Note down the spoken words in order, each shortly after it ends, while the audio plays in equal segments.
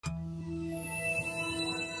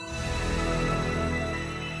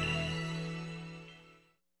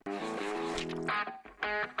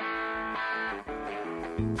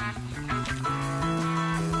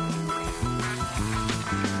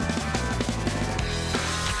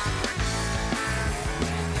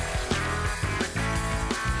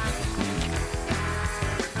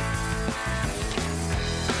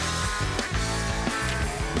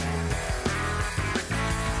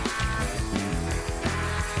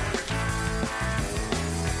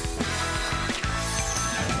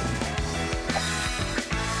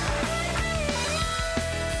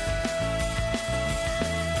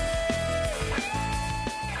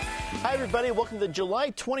Hi, everybody. Welcome to the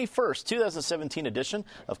July 21st, 2017 edition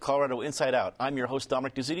of Colorado Inside Out. I'm your host,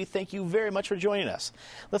 Dominic Duzzuti. Thank you very much for joining us.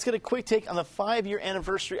 Let's get a quick take on the 5-year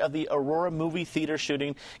anniversary of the Aurora movie theater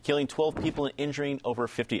shooting, killing 12 people and injuring over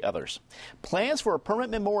 50 others. Plans for a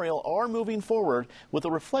permanent memorial are moving forward, with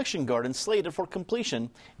a reflection garden slated for completion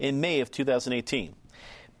in May of 2018.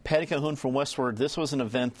 Patty Calhoun from Westward, this was an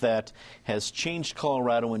event that has changed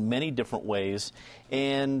Colorado in many different ways,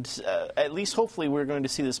 and at least hopefully we're going to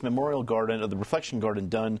see this memorial garden, or the reflection garden,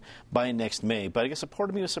 done by next May. But I guess a part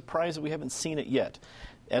of me was surprised that we haven't seen it yet.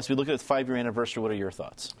 As we look at the 5-year anniversary, what are your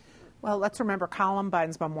thoughts? Well, let's remember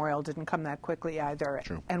Columbine's memorial didn't come that quickly either.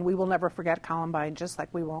 True. And we will never forget Columbine, just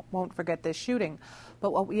like we won't forget this shooting.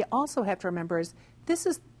 But what we also have to remember is this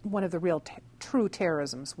is one of the real true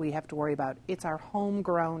terrorisms we have to worry about. It's our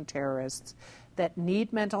homegrown terrorists that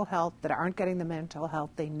need mental health, that aren't getting the mental health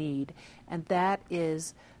they need. And that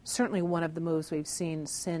is certainly one of the moves we've seen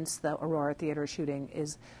since the Aurora Theater shooting,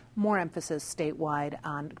 is more emphasis statewide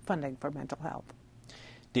on funding for mental health.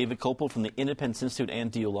 David Copel from the Independence Institute and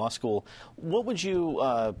DU Law School, what would you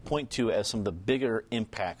point to as some of the bigger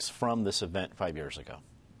impacts from this event 5 years ago?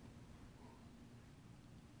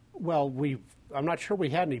 Well, I'm not sure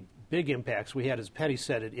we had any big impacts. We had, as Petty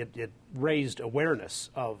said, it raised awareness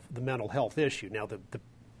of the mental health issue. Now,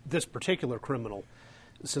 this particular criminal,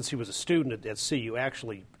 since he was a student at CU,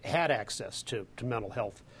 actually had access to mental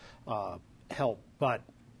health help, but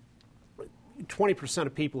 20%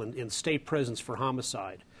 of people in state prisons for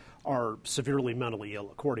homicide are severely mentally ill,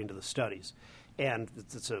 according to the studies. And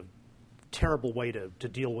it's a terrible way to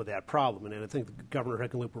deal with that problem. And I think Governor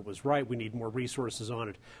Hickenlooper was right. We need more resources on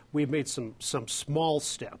it. We've made some small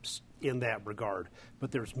steps in that regard,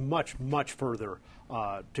 but there's much, much further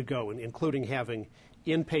to go, including having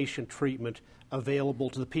inpatient treatment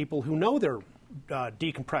available to the people who know they're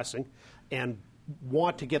decompressing and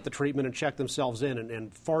want to get the treatment and check themselves in,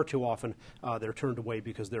 and far too often they're turned away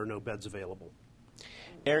because there are no beds available.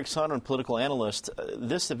 Eric Sondron, political analyst,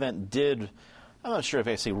 this event did, I'm not sure if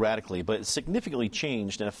I say radically, but it significantly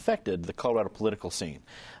changed and affected the Colorado political scene.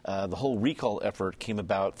 The whole recall effort came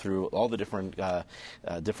about through all the different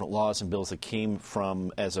laws and bills that came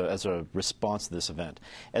from as a response to this event.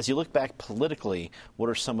 As you look back politically, what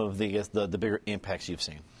are some of the bigger impacts you've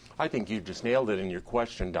seen? I think you just nailed it in your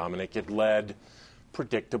question, Dominic. It led,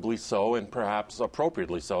 predictably so, and perhaps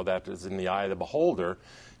appropriately so, that is in the eye of the beholder,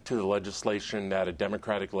 to the legislation that a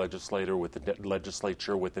Democratic legislature with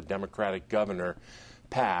a Democratic governor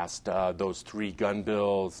passed. Those 3 gun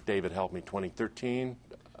bills, David, help me, 2013?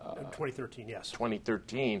 2013, yes.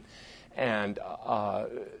 2013. And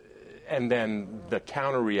then the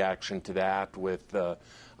counter reaction to that with the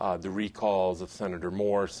recalls of Senator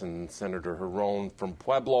Morse and Senator Herron from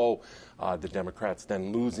Pueblo, the Democrats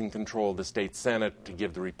then losing control of the state Senate to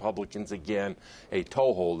give the Republicans again a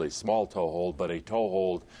toehold, a small toehold, but a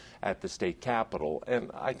toehold at the state capitol.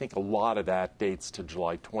 And I think a lot of that dates to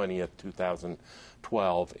July 20th,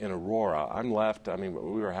 2012 in Aurora. I'm left, I mean,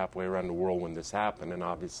 we were halfway around the world when this happened, and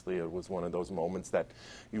obviously it was one of those moments that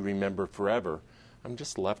you remember forever. I'm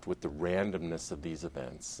just left with the randomness of these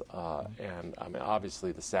events, and I mean,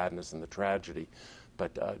 obviously the sadness and the tragedy,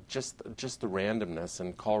 but just the randomness,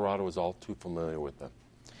 and Colorado is all too familiar with them.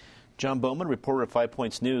 John Bowman, reporter at 5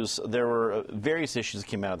 Points News. There were various issues that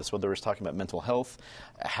came out of this, whether it was talking about mental health,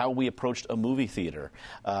 how we approached a movie theater,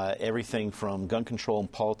 everything from gun control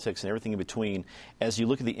and politics and everything in between. As you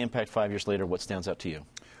look at the impact 5 years later, what stands out to you?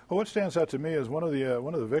 Well, what stands out to me is one of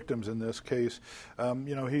the victims in this case. He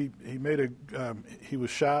was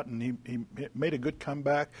shot, and he made a good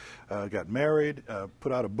comeback. Got married,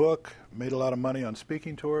 put out a book, made a lot of money on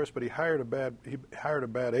speaking tours, but he hired a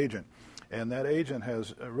bad agent. And that agent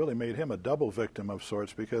has really made him a double victim of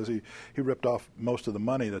sorts, because he ripped off most of the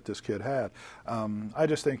money that this kid had. I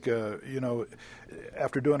just think,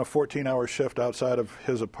 after doing a 14-hour shift outside of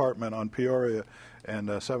his apartment on Peoria and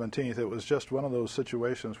 17th, it was just one of those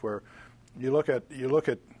situations where you look at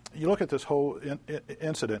you look at this whole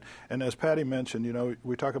incident, and as Patty mentioned, you know,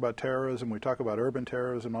 we talk about terrorism, we talk about urban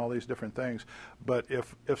terrorism, all these different things. But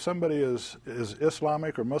if somebody is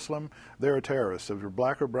Islamic or Muslim, they're a terrorist. If they're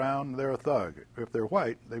black or brown, they're a thug. If they're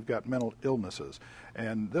white, they've got mental illnesses.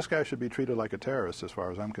 And this guy should be treated like a terrorist, as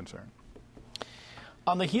far as I'm concerned.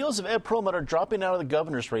 On the heels of Ed Perlmutter dropping out of the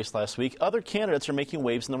governor's race last week, other candidates are making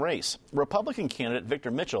waves in the race. Republican candidate Victor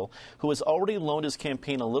Mitchell, who has already loaned his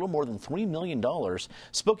campaign a little more than $3 million,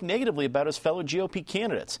 spoke negatively about his fellow GOP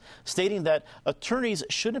candidates, stating that attorneys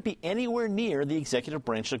shouldn't be anywhere near the executive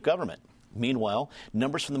branch of government. Meanwhile,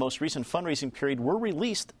 numbers from the most recent fundraising period were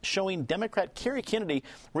released showing Democrat Kerry Kennedy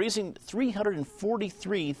raising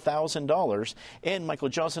 $343,000 and Michael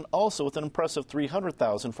Johnson also with an impressive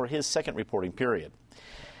 $300,000 for his second reporting period.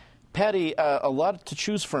 Patty, a lot to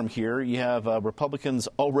choose from here. You have Republicans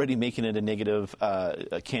already making it a negative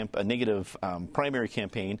primary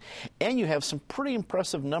campaign, and you have some pretty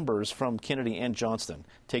impressive numbers from Kennedy and Johnston.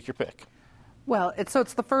 Take your pick. Well, it's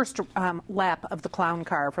the first lap of the clown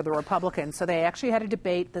car for the Republicans. So they actually had a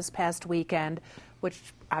debate this past weekend, which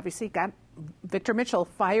obviously got Victor Mitchell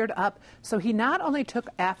fired up. So he not only took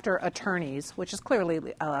after attorneys, which is clearly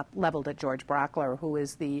leveled at George Brockler, who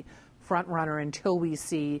is the front runner until we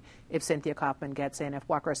see if Cynthia Kaufman gets in, if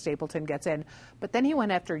Walker Stapleton gets in, but then he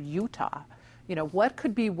went after Utah. You know, what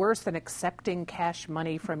could be worse than accepting cash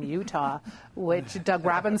money from Utah, which Doug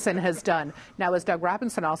Robinson has done? Now, as Doug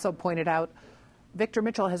Robinson also pointed out, Victor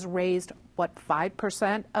Mitchell has raised,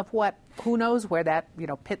 5% of what, who knows where that,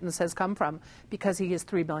 pittance has come from, because he has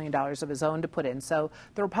 $3 million of his own to put in. So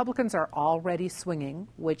the Republicans are already swinging,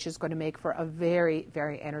 which is going to make for a very,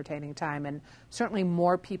 very entertaining time, and certainly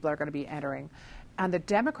more people are going to be entering. On the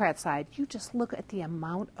Democrat side, you just look at the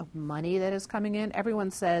amount of money that is coming in.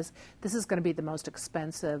 Everyone says this is going to be the most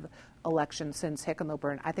expensive election since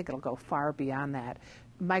Hickenlooper, and I think it'll go far beyond that.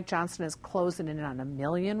 Mike Johnson is closing in on $1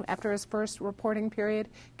 million after his first reporting period.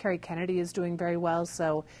 Kerry Kennedy is doing very well.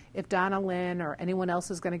 So if Donna Lynn or anyone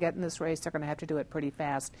else is going to get in this race, they're going to have to do it pretty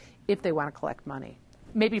fast if they want to collect money.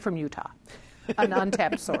 Maybe from Utah, an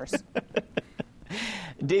untapped source.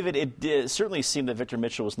 David, it certainly seemed that Victor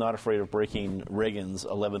Mitchell was not afraid of breaking Reagan's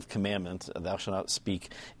 11th commandment, thou shalt not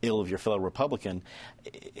speak ill of your fellow Republican.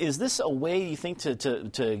 Is this a way, you think,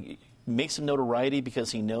 to make some notoriety, because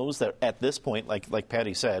he knows that at this point, like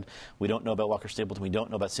Patty said, we don't know about Walker Stapleton, we don't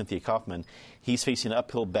know about Cynthia Kaufman. He's facing an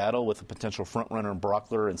uphill battle with a potential frontrunner in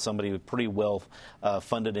Brockler and somebody pretty well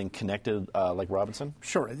funded and connected like Robinson?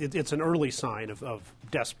 Sure. It's an early sign of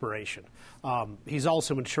desperation. He's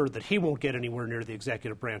also ensured that he won't get anywhere near the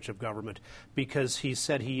executive branch of government because he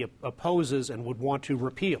said he opposes and would want to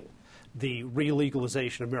repeal the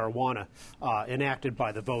re-legalization of marijuana enacted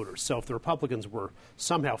by the voters. So if the Republicans were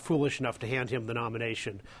somehow foolish enough to hand him the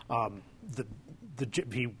nomination,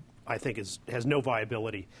 he, I think, has no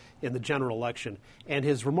viability in the general election. And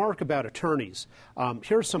his remark about attorneys,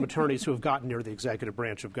 here are some attorneys who have gotten near the executive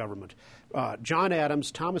branch of government. John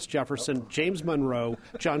Adams, Thomas Jefferson, James Monroe,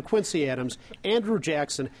 John Quincy Adams, Andrew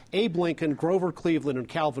Jackson, Abe Lincoln, Grover Cleveland, and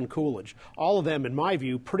Calvin Coolidge. All of them, in my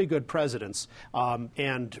view, pretty good presidents. I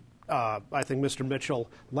think Mr. Mitchell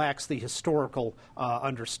lacks the historical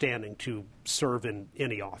understanding to serve in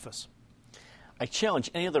any office. I challenge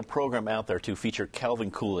any other program out there to feature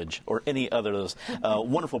Calvin Coolidge or any other of those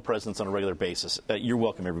wonderful presidents on a regular basis. You're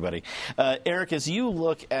welcome, everybody. Eric, as you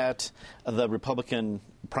look at the Republican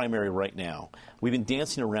primary right now, we've been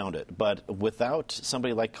dancing around it, but without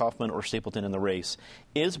somebody like Kaufman or Stapleton in the race,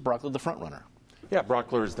 is Brockler the front runner? Yeah,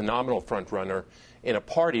 Brockler is the nominal front runner in a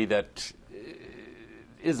party that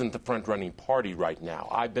isn't the front-running party right now.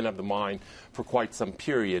 I've been of the mind for quite some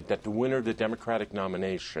period that the winner of the Democratic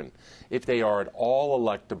nomination, if they are at all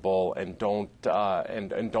electable and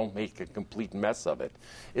don't make a complete mess of it,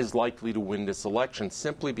 is likely to win this election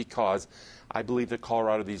simply because I believe that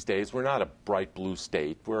Colorado these days, we're not a bright blue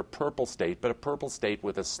state. We're a purple state, but a purple state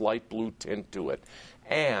with a slight blue tint to it.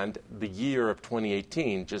 And the year of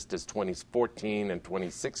 2018, just as 2014 and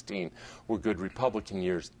 2016 were good Republican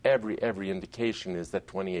years, every indication is that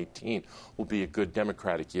 2018 will be a good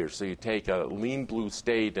Democratic year. So you take a lean blue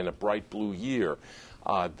state and a bright blue year,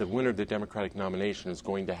 the winner of the Democratic nomination is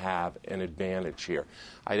going to have an advantage here.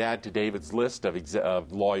 I'd add to David's list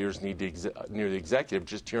of lawyers near the executive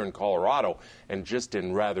just here in Colorado, and just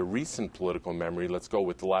in rather recent political memory, let's go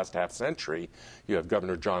with the last half century. You have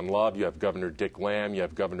Governor John Love, you have Governor Dick Lamb, you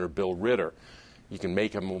have Governor Bill Ritter. You can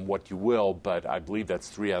make them what you will, but I believe that's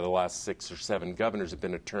 3 out of the last 6 or 7 governors have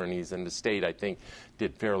been attorneys, and the state, I think,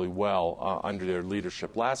 did fairly well under their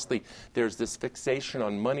leadership. Lastly, there's this fixation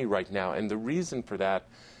on money right now, and the reason for that,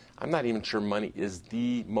 I'm not even sure money is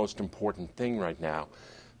the most important thing right now.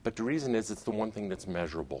 But the reason is it's the one thing that's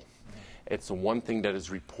measurable. It's the one thing that is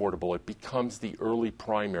reportable. It becomes the early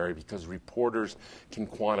primary because reporters can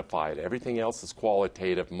quantify it. Everything else is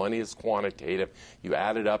qualitative. Money is quantitative. You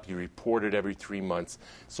add it up, you report it every 3 months.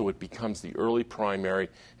 So it becomes the early primary.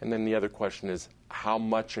 And then the other question is how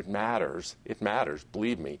much it matters. It matters,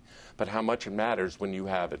 believe me. But how much it matters when you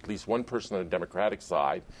have at least one person on the Democratic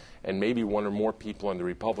side and maybe one or more people on the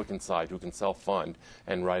Republican side who can self-fund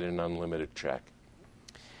and write an unlimited check.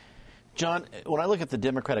 John, when I look at the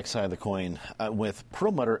Democratic side of the coin, with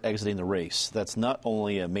Perlmutter exiting the race, that's not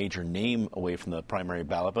only a major name away from the primary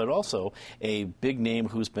ballot, but also a big name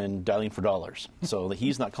who's been dialing for dollars. So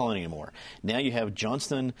he's not calling anymore. Now you have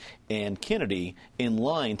Johnston and Kennedy in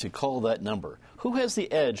line to call that number. Who has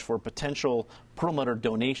the edge for potential Perlmutter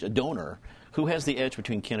donor? Who has the edge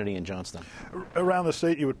between Kennedy and Johnston? Around the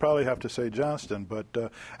state, you would probably have to say Johnston, but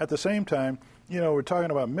at the same time, you know, we're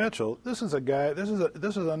talking about Mitchell. This is a guy. This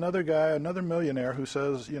is another guy, another millionaire who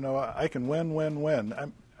says, you know, I can win.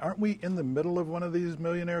 Aren't we in the middle of one of these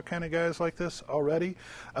millionaire kind of guys like this already?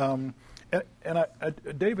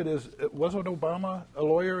 David wasn't Obama a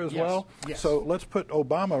lawyer as well? Yes. So let's put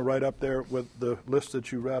Obama right up there with the list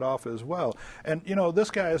that you read off as well. And you know,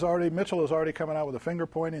 Mitchell is already coming out with the finger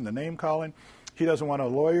pointing, the name calling. He doesn't want a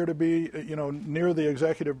lawyer to be, near the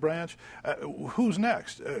executive branch. Who's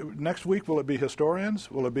next? Next week, will it be historians?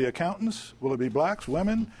 Will it be accountants? Will it be blacks,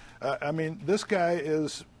 women? This guy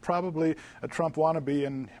is probably a Trump wannabe,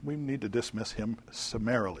 and we need to dismiss him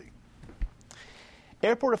summarily.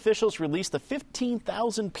 Airport officials released the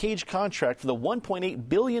 15,000-page contract for the $1.8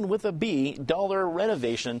 billion with a B dollar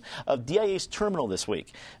renovation of DIA's terminal this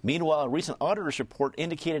week. Meanwhile, a recent auditor's report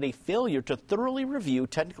indicated a failure to thoroughly review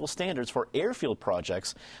technical standards for airfield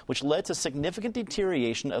projects, which led to significant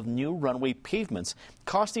deterioration of new runway pavements,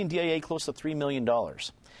 costing DIA close to $3 million.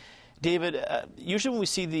 David, usually when we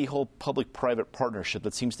see the whole public-private partnership,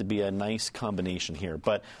 that seems to be a nice combination here.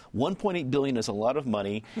 But $1.8 billion is a lot of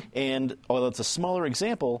money, and although it's a smaller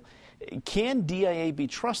example, can DIA be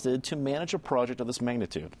trusted to manage a project of this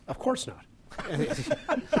magnitude? Of course not. I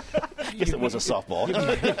guess it was a softball.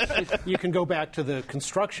 You can go back to the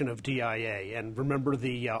construction of DIA and remember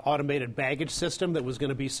the automated baggage system that was going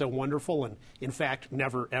to be so wonderful and, in fact,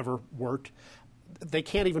 never, ever worked. They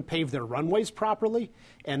can't even pave their runways properly,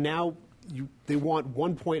 and now they want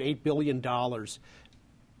 $1.8 billion.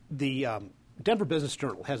 The Denver Business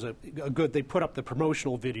Journal has they put up the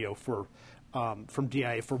promotional video from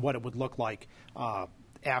DIA for what it would look like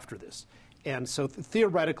after this. And so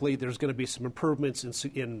theoretically, there's going to be some improvements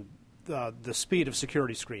in the speed of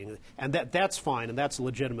security screening, and that's fine, and that's a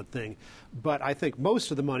legitimate thing. But I think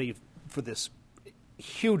most of the money for this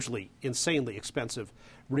hugely, insanely expensive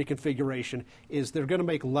reconfiguration is they're going to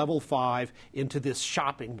make Level 5 into this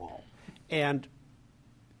shopping mall. And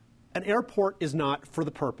an airport is not for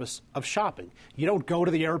the purpose of shopping. You don't go to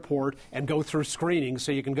the airport and go through screening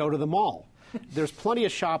so you can go to the mall. There's plenty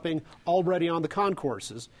of shopping already on the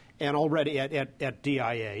concourses and already at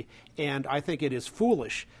DIA, and I think it is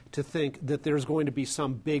foolish to think that there's going to be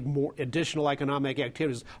some big more additional economic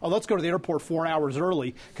activities. Oh, let's go to the airport 4 hours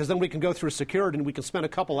early because then we can go through security and we can spend a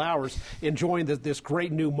couple hours enjoying this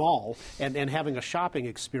great new mall and having a shopping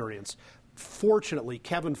experience. Fortunately,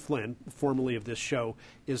 Kevin Flynn, formerly of this show,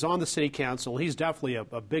 is on the city council. He's definitely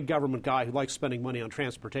a big government guy who likes spending money on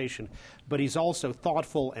transportation, but he's also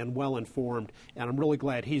thoughtful and well-informed, and I'm really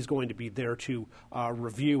glad he's going to be there to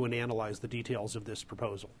review and analyze the details of this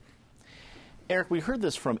proposal. Eric, we heard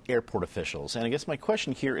this from airport officials, and I guess my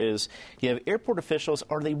question here is, you have airport officials,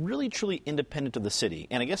 are they really truly independent of the city?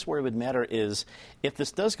 And I guess where it would matter is, if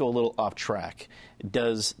this does go a little off track,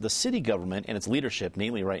 does the city government and its leadership,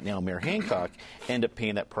 namely right now Mayor Hancock, end up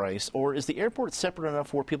paying that price? Or is the airport separate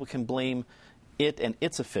enough where people can blame it and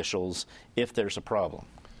its officials if there's a problem?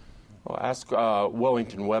 Well, ask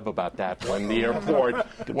Wellington Webb about that when the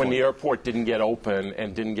airport didn't get open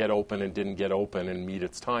and meet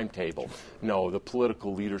its timetable. No, the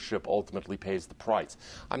political leadership ultimately pays the price.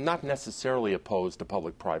 I'm not necessarily opposed to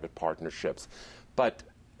public-private partnerships, but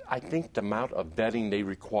I think the amount of vetting they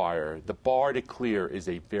require, the bar to clear is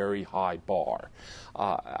a very high bar.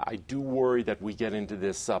 I do worry that we get into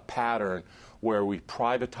this pattern where we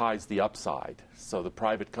privatize the upside. So the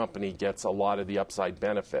private company gets a lot of the upside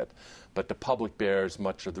benefit, but the public bears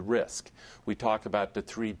much of the risk. We talk about the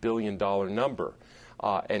 $3 billion number.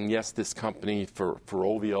 And yes, this company,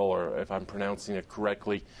 Ferrovial, or if I'm pronouncing it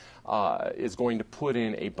correctly, is going to put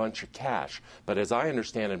in a bunch of cash. But as I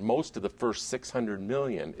understand it, most of the first $600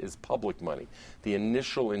 million is public money. The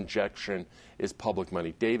initial injection is public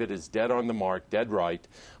money. David is dead on the mark, dead right,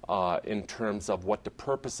 in terms of what the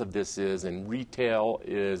purpose of this is, and retail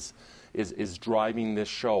is driving this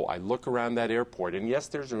show. I look around that airport, and yes,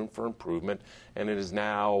 there's room for improvement, and it is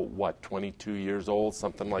now, what, 22 years old,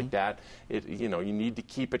 something like that. You need to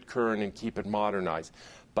keep it current and keep it modernized.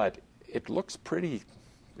 But it looks pretty.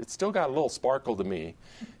 It's still got a little sparkle to me.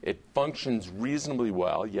 It functions reasonably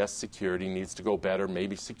well. Yes, security needs to go better.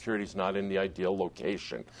 Maybe security's not in the ideal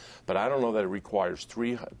location. But I don't know that it requires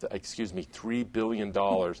 $3 billion.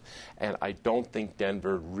 And I don't think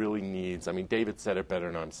Denver really needs, David said it better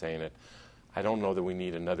than I'm saying it. I don't know that we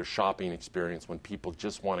need another shopping experience when people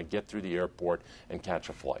just want to get through the airport and catch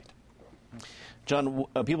a flight. John,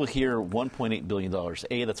 people hear $1.8 billion.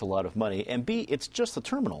 A, that's a lot of money. And B, it's just the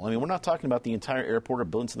terminal. We're not talking about the entire airport or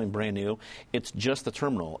building something brand new. It's just the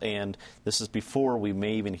terminal. And this is before we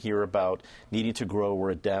may even hear about needing to grow or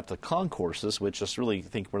adapt the concourses, which just really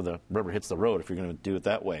think where the rubber hits the road if you're going to do it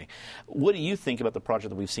that way. What do you think about the project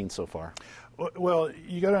that we've seen so far? Well,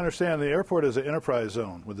 you got to understand the airport is an enterprise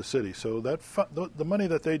zone with the city, so that the money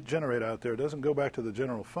that they generate out there doesn't go back to the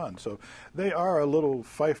general fund. So they are a little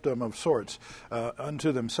fiefdom of sorts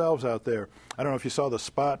unto themselves out there. I don't know if you saw the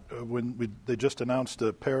spot when they just announced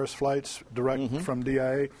the Paris flights direct from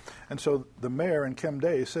DIA, and so the mayor and Kim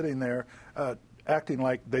Day sitting there acting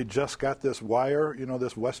like they just got this wire,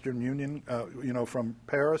 this Western Union, from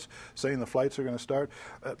Paris, saying the flights are going to start.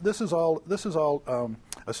 This is all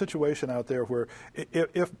a situation out there where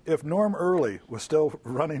if Norm Early was still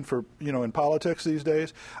running for, in politics these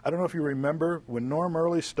days, I don't know if you remember when Norm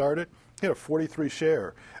Early started, he had a 43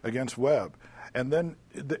 share against Webb. And then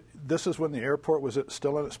this is when the airport was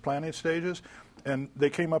still in its planning stages, and they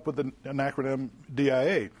came up with an acronym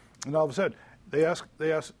DIA. And all of a sudden, they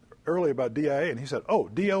asked Early about DIA, and he said, "Oh,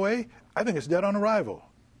 DOA? I think it's dead on arrival."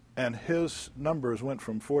 And his numbers went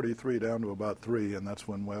from 43 down to about 3, and that's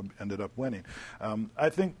when Webb ended up winning. I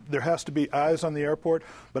think there has to be eyes on the airport,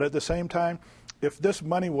 but at the same time, if this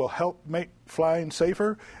money will help make flying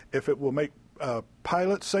safer, if it will make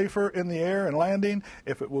pilots safer in the air and landing,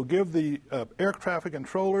 if it will give the air traffic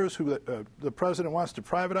controllers who the president wants to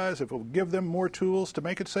privatize, if it will give them more tools to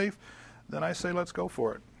make it safe, then I say let's go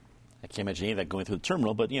for it. I can't imagine any of that going through the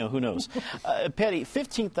terminal, but, who knows. Patty,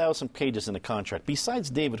 15,000 pages in the contract. Besides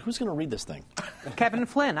David, who's going to read this thing? Kevin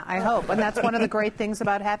Flynn, I hope. And that's one of the great things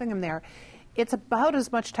about having him there. It's about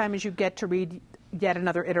as much time as you get to read yet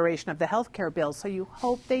another iteration of the health care bill. So you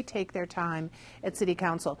hope they take their time at City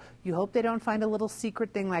Council. You hope they don't find a little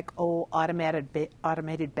secret thing like,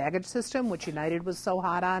 automated baggage system, which United was so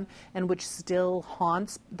hot on and which still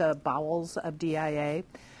haunts the bowels of DIA.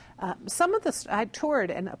 Some of this I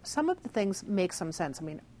toured, and some of the things make some sense.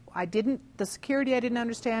 The security I didn't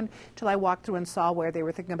understand till I walked through and saw where they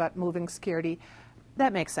were thinking about moving security.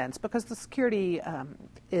 That makes sense because the security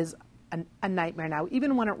is a nightmare now.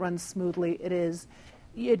 Even when it runs smoothly,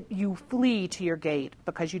 you flee to your gate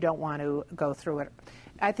because you don't want to go through it.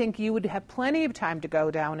 I think you would have plenty of time to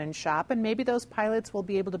go down and shop, and maybe those pilots will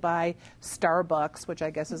be able to buy Starbucks, which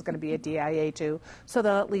I guess is going to be a DIA too, so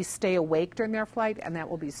they'll at least stay awake during their flight, and that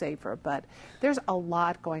will be safer. But there's a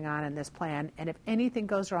lot going on in this plan, and if anything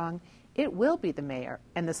goes wrong, it will be the mayor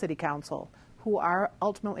and the city council who are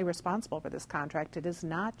ultimately responsible for this contract. It is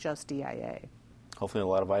not just DIA. Hopefully a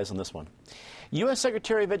lot of eyes on this one. U.S.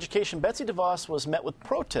 Secretary of Education Betsy DeVos was met with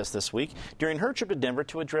protests this week during her trip to Denver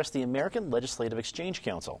to address the American Legislative Exchange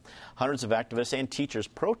Council. Hundreds of activists and teachers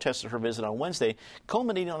protested her visit on Wednesday,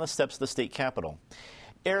 culminating on the steps of the state capitol.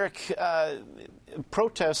 Eric,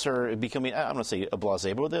 protests are becoming, I'm going to say a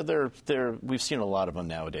blasé, but we've seen a lot of them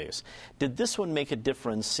nowadays. Did this one make a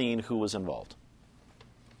difference seeing who was involved?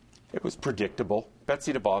 It was predictable.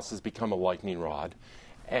 Betsy DeVos has become a lightning rod.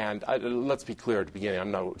 And let's be clear at the beginning, I'm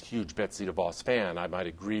not a huge Betsy DeVos fan. I might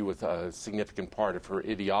agree with a significant part of her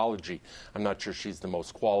ideology. I'm not sure she's the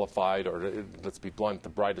most qualified or, let's be blunt, the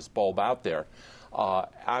brightest bulb out there.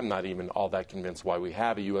 I'm not even all that convinced why we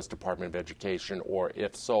have a U.S. Department of Education, or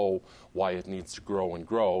if so, why it needs to grow and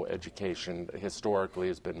grow. Education historically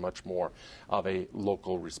has been much more of a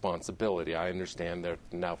local responsibility. I understand there are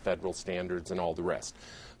now federal standards and all the rest.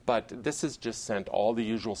 But this has just sent all the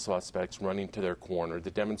usual suspects running to their corner. The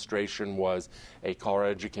demonstration was a Colorado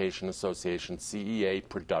Education Association, CEA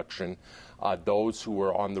production. Those who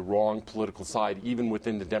were on the wrong political side, even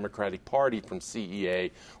within the Democratic Party from CEA,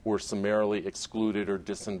 were summarily excluded or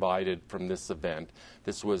disinvited from this event.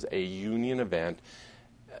 This was a union event.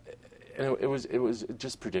 And it was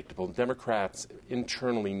just predictable. Democrats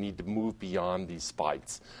internally need to move beyond these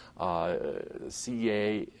fights.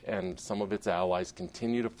 CEA and some of its allies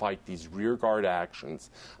continue to fight these rearguard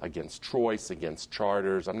actions against choice, against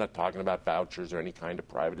charters. I'm not talking about vouchers or any kind of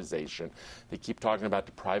privatization. They keep talking about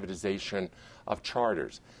the privatization of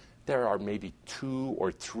charters. There are maybe 2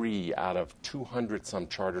 or 3 out of 200-some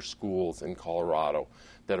charter schools in Colorado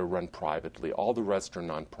that are run privately. All the rest are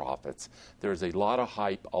nonprofits. There's a lot of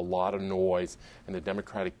hype, a lot of noise, and the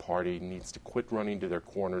Democratic Party needs to quit running to their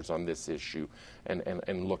corners on this issue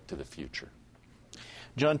and look to the future.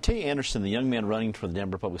 John, Tay Anderson, the young man running for the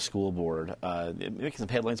Denver Public School Board, making some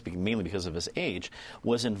headlines mainly because of his age,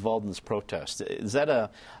 was involved in this protest. Is that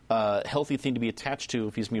a healthy thing to be attached to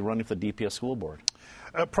if he's going to be running for the DPS school board?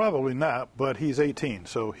 Probably not, but he's 18,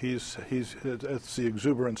 so it's the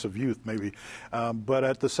exuberance of youth, maybe. But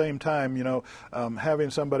at the same time, having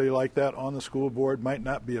somebody like that on the school board might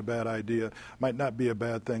not be a bad idea, might not be a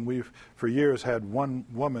bad thing. We've, for years, had one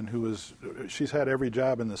woman she's had every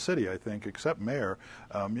job in the city, I think, except mayor.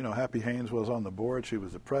 Happy Haynes was on the board. She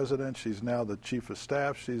was the president. She's now the chief of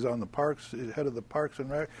staff. She's on the parks, head of the Parks and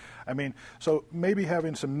Rec. So maybe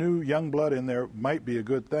having some new young blood in there might be a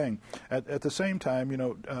good thing. At the same time,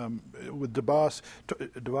 with DeVos,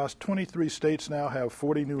 23 states now have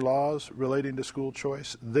 40 new laws relating to school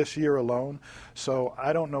choice this year alone. So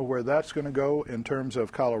I don't know where that's going to go in terms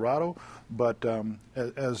of Colorado, but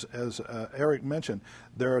as Eric mentioned,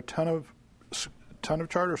 there are a ton of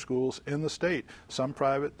charter schools in the state, some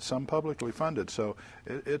private, some publicly funded. So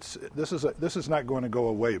this is not going to go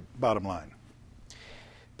away, bottom line.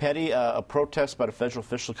 Patty, a protest by a federal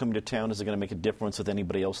official coming to town, is it going to make a difference with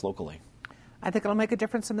anybody else locally? I think it'll make a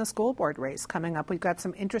difference in the school board race coming up. We've got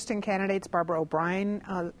some interesting candidates. Barbara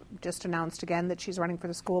O'Brien just announced again that she's running for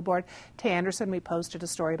the school board. Tay Anderson, we posted a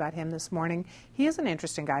story about him this morning. He is an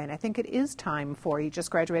interesting guy, and I think it is time he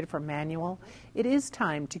just graduated from Manual. It is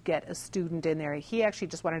time to get a student in there. He actually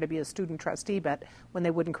just wanted to be a student trustee, but when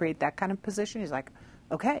they wouldn't create that kind of position, he's like,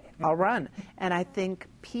 okay, I'll run. And I think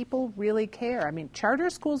people really care.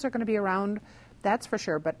 Charter schools are going to be around, that's for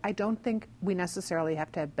sure, but I don't think we necessarily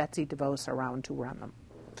have to have Betsy DeVos around to run them.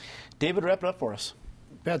 David, wrap it up for us.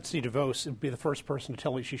 Betsy DeVos would be the first person to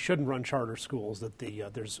tell you she shouldn't run charter schools, that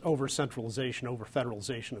there's over-centralization,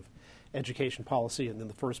 over-federalization of education policy in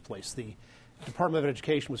the first place. The Department of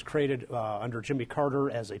Education was created under Jimmy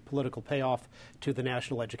Carter as a political payoff to the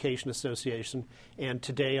National Education Association. And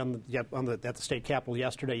today, at the state capitol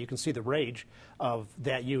yesterday, you can see the rage of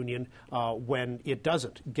that union when it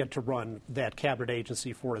doesn't get to run that cabinet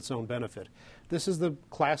agency for its own benefit. This is the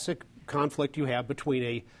classic conflict you have between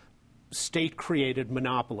a state-created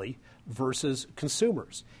monopoly versus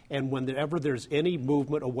consumers. And whenever there's any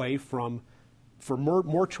movement away for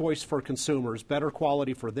more choice for consumers, better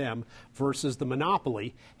quality for them, versus the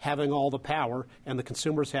monopoly having all the power and the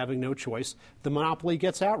consumers having no choice, the monopoly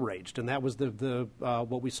gets outraged, and that was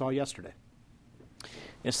what we saw yesterday.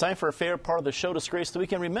 It's time for our favorite part of the show, Disgrace of the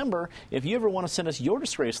Week. And remember, if you ever want to send us your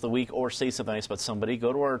Disgrace of the Week or say something nice about somebody,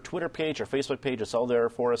 go to our Twitter page, our Facebook page. It's all there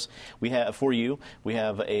for us. We have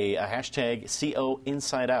a hashtag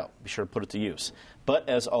 #COInsideOut. Be sure to put it to use. But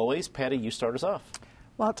as always, Patty, you start us off.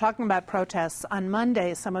 Well, talking about protests, on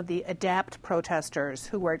Monday, some of the ADAPT protesters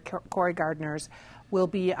who were at Cory Gardner's will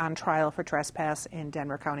be on trial for trespass in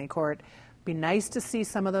Denver County Court. Be nice to see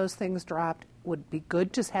some of those things dropped. Would be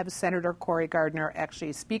good to have Senator Cory Gardner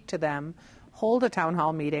actually speak to them, hold a town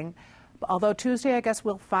hall meeting. Although Tuesday, I guess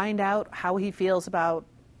we'll find out how he feels about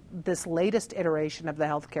this latest iteration of the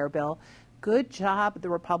health care bill. Good job, the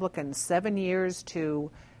Republicans, 7 years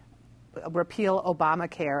to repeal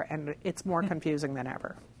Obamacare, and it's more confusing than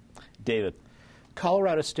ever. David.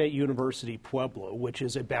 Colorado State University Pueblo, which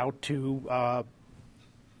is about to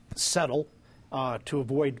settle a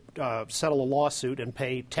lawsuit and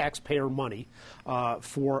pay taxpayer money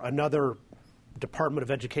for another Department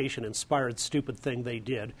of Education-inspired stupid thing they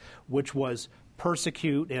did, which was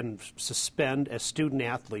persecute and suspend a student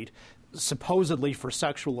athlete supposedly for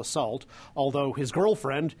sexual assault, although his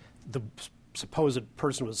girlfriend, the supposed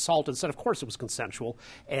person was assaulted, said of course it was consensual,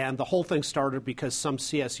 and the whole thing started because some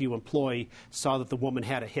CSU employee saw that the woman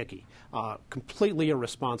had a hickey. Completely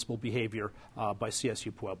irresponsible behavior by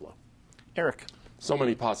CSU Pueblo. Eric. So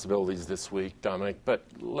many possibilities this week, Dominic, but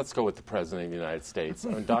let's go with the President of the United States.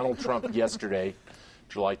 Donald Trump yesterday,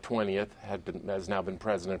 July 20th, has now been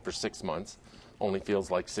president for 6 months, only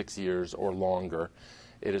feels like 6 years or longer.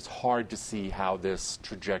 It is hard to see how this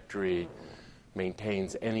trajectory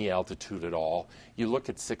maintains any altitude at all. You look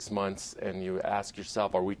at 6 months and you ask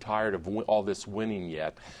yourself, are we tired of all this winning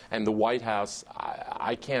yet? And the White House,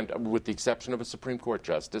 I can't, with the exception of a Supreme Court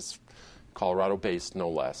justice, Colorado-based no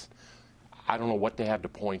less, I don't know what they have to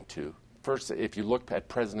point to. First, if you look at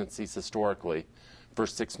presidencies historically,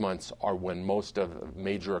 first 6 months are when most of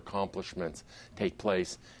major accomplishments take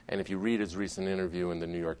place. And if you read his recent interview in the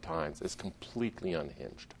New York Times, it's completely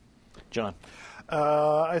unhinged. John.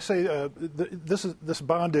 I say this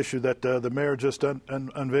bond issue that the mayor just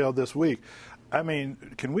unveiled this week. I mean,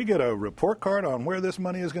 can we get a report card on where this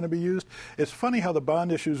money is going to be used? It's funny how the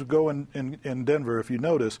bond issues go in Denver, if you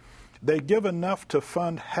notice. They give enough to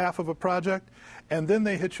fund half of a project, and then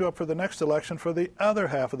they hit you up for the next election for the other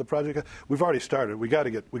half of the project. We've already started. We got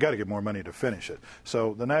to get more money to finish it.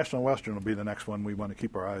 So the National Western will be the next one we want to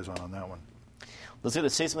keep our eyes on that one. Let's get to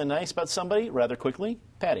say something nice about somebody rather quickly.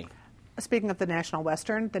 Patty. Speaking of the National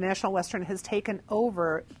Western has taken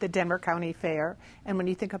over the Denver County Fair. And when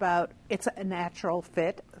you think about it's a natural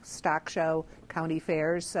fit, stock show, county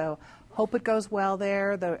fairs. So hope it goes well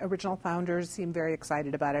there. The original founders seem very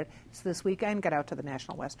excited about it. So this weekend, get out to the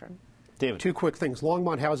National Western. David. Two quick things.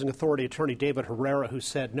 Longmont Housing Authority Attorney David Herrera, who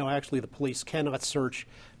said, no, actually the police cannot search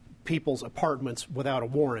people's apartments without a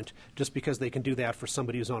warrant just because they can do that for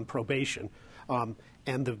somebody who's on probation.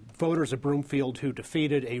 And the voters of Broomfield who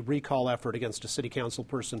defeated a recall effort against a city council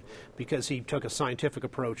person because he took a scientific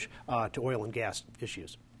approach to oil and gas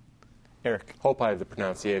issues. Eric. Hope I have the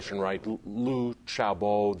pronunciation right. Liu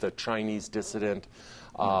Xiaobo, the Chinese dissident,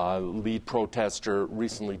 lead protester,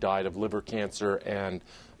 recently died of liver cancer and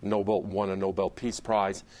won a Nobel Peace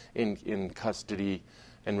Prize in custody,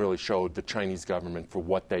 and really showed the Chinese government for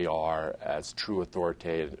what they are as true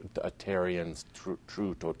authoritarians,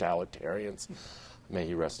 true totalitarians. May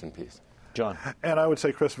he rest in peace. John. And I would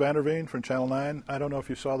say Chris Vanderveen from Channel 9. I don't know if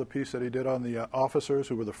you saw the piece that he did on the officers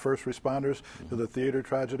who were the first responders to the theater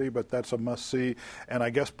tragedy, but that's a must-see. And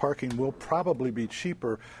I guess parking will probably be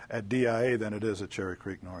cheaper at DIA than it is at Cherry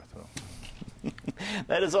Creek North. So.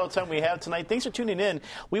 That is all the time we have tonight. Thanks for tuning in.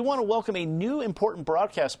 We want to welcome a new important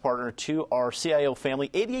broadcast partner to our CIO family,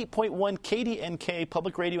 88.1 KDNK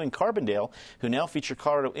Public Radio in Carbondale, who now feature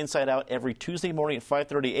Colorado Inside Out every Tuesday morning at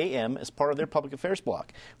 5:30 a.m. as part of their public affairs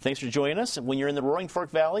block. Thanks for joining us. When you're in the Roaring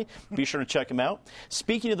Fork Valley, be sure to check them out.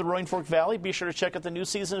 Speaking of the Roaring Fork Valley, be sure to check out the new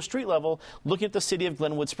season of Street Level, looking at the city of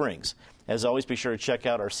Glenwood Springs. As always, be sure to check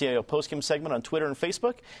out our CIO postgame segment on Twitter and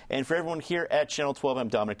Facebook. And for everyone here at Channel 12, I'm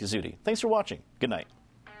Dominic Dezzutti. Thanks for watching. Good night.